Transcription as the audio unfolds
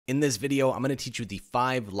In this video, I'm going to teach you the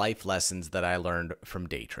 5 life lessons that I learned from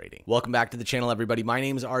day trading. Welcome back to the channel, everybody. My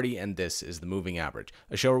name is Artie, and this is The Moving Average,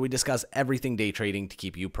 a show where we discuss everything day trading to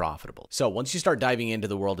keep you profitable. So once you start diving into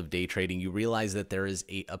the world of day trading, you realize that there is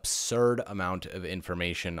an absurd amount of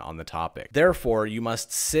information on the topic. Therefore, you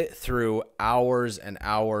must sit through hours and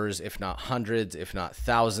hours, if not hundreds, if not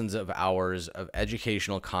thousands of hours of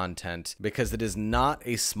educational content, because it is not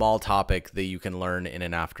a small topic that you can learn in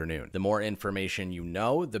an afternoon. The more information you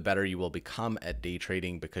know, the better you will become at day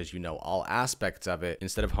trading because you know all aspects of it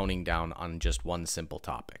instead of honing down on just one simple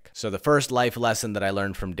topic. So the first life lesson that I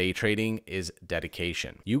learned from day trading is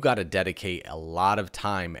dedication. You got to dedicate a lot of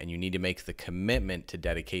time, and you need to make the commitment to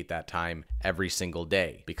dedicate that time every single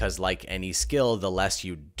day, because like any skill, the less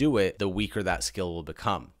you do it, the weaker that skill will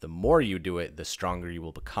become. The more you do it, the stronger you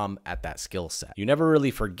will become at that skill set. You never really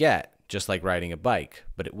forget, just like riding a bike,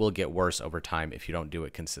 but it will get worse over time if you don't do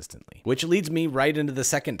it consistently. Which leads me right into the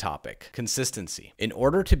second topic, consistency. In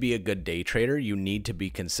order to be a good day trader, you need to be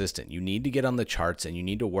consistent. You need to get on the charts and you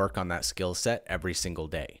need to work on that skill set every single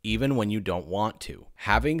day, even when you don't want to.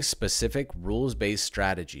 Having specific rules-based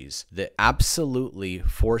strategies that absolutely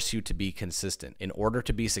force you to be consistent. In order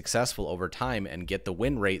to be successful over time and get the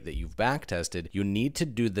win rate that you've backtested, you need to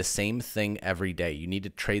do the same thing every day. You need to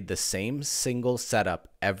trade the same single setup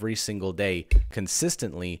every single day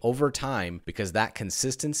consistently over time, because that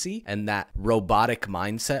consistency and that robotic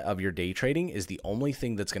mindset of your day trading is the only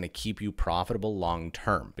thing that's going to keep you profitable long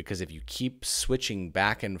term. Because if you keep switching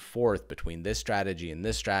back and forth between this strategy and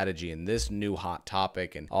this new hot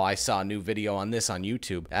topic, and oh, I saw a new video on this on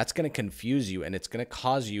YouTube, that's going to confuse you, and it's going to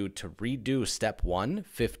cause you to redo step 1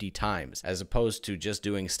 50 times, as opposed to just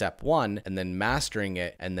doing step 1 and then mastering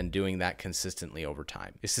it and then doing that consistently over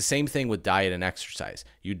time. It's the same thing with diet and exercise.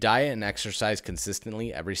 You diet and exercise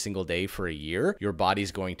consistently every single day for a year, your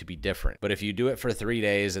body's going to be different. But if you do it for 3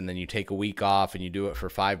 days and then you take a week off, and you do it for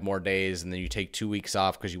 5 more days, and then you take 2 weeks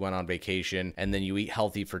off because you went on vacation, and then you eat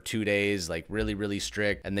healthy for 2 days, like really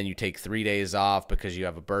strict, and then you take 3 days off because you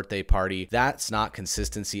have a birthday party, that's not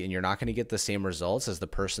consistency, and you're not going to get the same results as the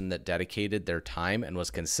person that dedicated their time and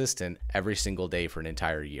was consistent every single day for an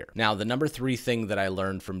entire year. Now, the number 3 thing that I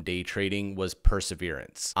learned from day trading was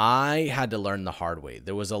perseverance. I had to learn the hard way.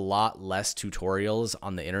 There was a lot less tutorials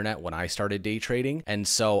on the internet when I started day trading, and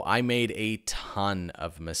so I made a ton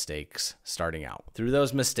of mistakes starting out. Through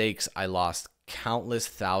those mistakes, I lost countless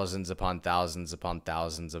thousands upon thousands upon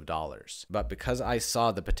thousands of dollars. But because I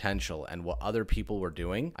saw the potential and what other people were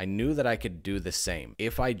doing, I knew that I could do the same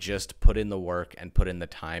if I just put in the work and put in the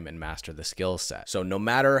time and master the skill set. So no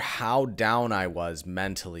matter how down I was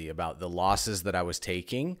mentally about the losses that I was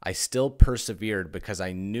taking, I still persevered because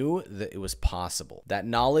I knew that it was possible. That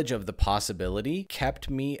knowledge of the possibility kept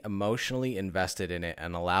me emotionally invested in it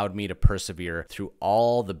and allowed me to persevere through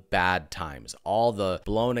all the bad times, all the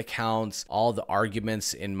blown accounts, all the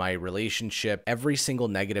arguments in my relationship, every single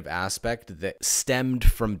negative aspect that stemmed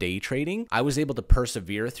from day trading. I was able to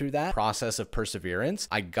persevere through that process of perseverance.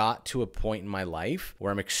 I got to a point in my life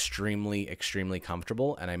where I'm extremely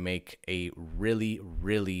comfortable, and I make a really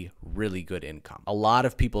good income. A lot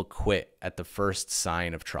of people quit at the first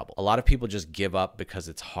sign of trouble. A lot of people just give up because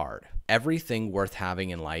it's hard. Everything worth having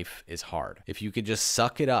in life is hard. If you could just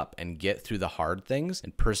suck it up and get through the hard things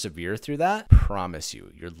and persevere through that, promise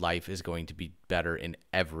you, your life is going to be better in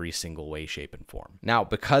every single way, shape, and form. Now,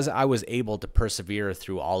 because I was able to persevere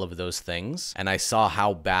through all of those things, and I saw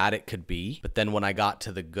how bad it could be, but then when I got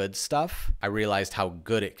to the good stuff, I realized how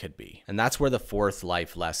good it could be. And that's where the 4th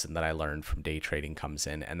life lesson that I learned from day trading comes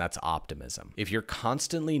in, and that's optimism. If you're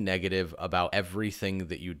constantly negative about everything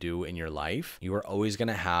that you do in your life, you are always going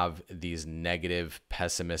to have these negative,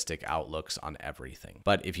 pessimistic outlooks on everything.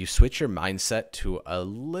 But if you switch your mindset to a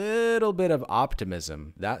little bit of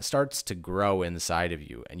optimism, that starts to grow inside of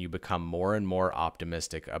you, and you become more and more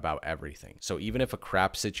optimistic about everything. So even if a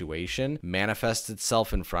crap situation manifests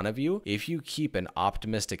itself in front of you, if you keep an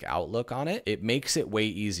optimistic outlook on it, it makes it way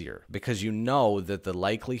easier, because you know that the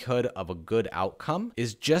likelihood of a good outcome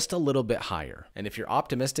is just a little bit higher. And if you're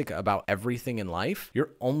optimistic about everything in life,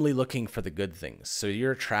 you're only looking for the good things. So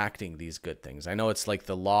you're attracting these good things. I know it's like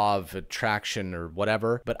the law of attraction or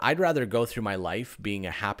whatever, but I'd rather go through my life being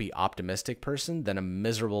a happy, optimistic person than a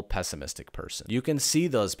miserable, pessimistic optimistic person. You can see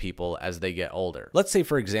those people as they get older. Let's say,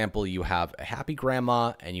 for example, you have a happy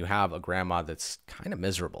grandma and you have a grandma that's kind of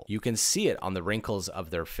miserable. You can see it on the wrinkles of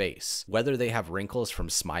their face, whether they have wrinkles from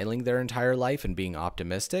smiling their entire life and being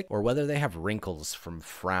optimistic, or whether they have wrinkles from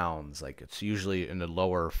frowns, like it's usually in the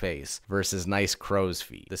lower face, versus nice crow's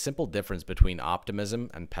feet. The simple difference between optimism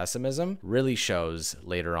and pessimism really shows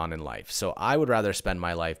later on in life. So I would rather spend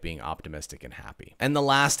my life being optimistic and happy. And the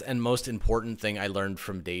last and most important thing I learned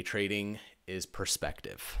from day trading is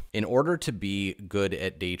perspective. In order to be good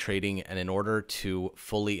at day trading and in order to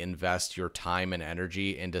fully invest your time and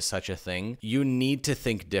energy into such a thing, you need to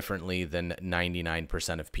think differently than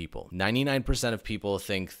 99% of people. 99% of people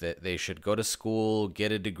think that they should go to school,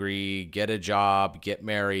 get a degree, get a job, get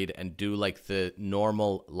married, and do like the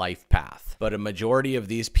normal life path. But a majority of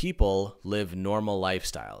these people live normal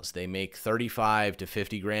lifestyles. They make 35 to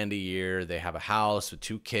 50 grand a year. They have a house with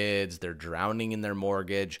 2 kids. They're drowning in their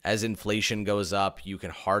mortgage. As inflation goes up, you can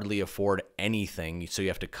hardly afford anything, so you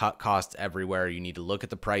have to cut costs everywhere. You need to look at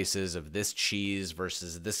the prices of this cheese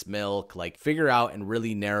versus this milk, like figure out and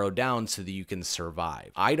really narrow down so that you can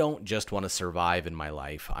survive. I don't just want to survive in my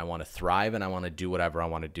life. I want to thrive and I want to do whatever I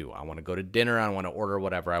want to do. I want to go to dinner. I want to order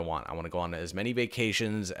whatever I want. I want to go on as many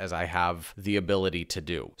vacations as I have the ability to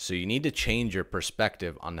do. So you need to change your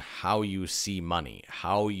perspective on how you see money,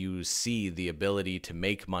 how you see the ability to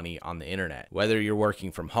make money on the internet. Whether you're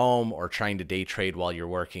working from home or trying to day trade while you're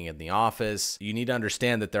working in the office, you need to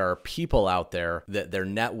understand that there are people out there that their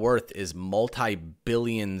net worth is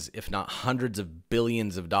multi-billions, if not hundreds of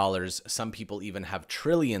billions of dollars. Some people even have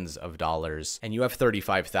trillions of dollars, and you have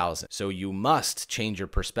 35,000. So you must change your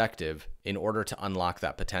perspective in order to unlock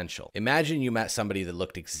that potential. Imagine you met somebody that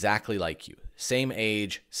looked exactly like you. Same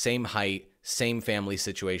age, same height, same family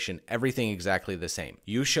situation, everything exactly the same.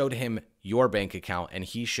 You showed him your bank account and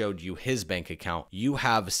he showed you his bank account. You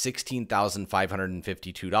have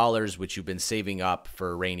 $16,552, which you've been saving up for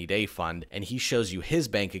a rainy day fund, and he shows you his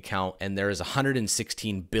bank account and there is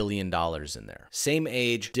 $116 billion in there. Same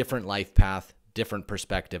age, different life path, different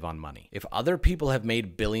perspective on money. If other people have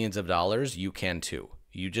made billions of dollars, you can too.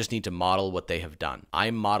 You just need to model what they have done.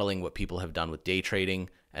 I'm modeling what people have done with day trading,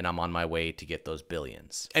 and I'm on my way to get those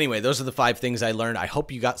billions. Anyway, those are the 5 things I learned. I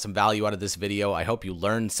hope you got some value out of this video. I hope you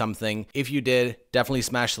learned something. If you did, definitely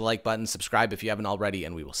smash the like button, subscribe if you haven't already,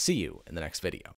 and we will see you in the next video.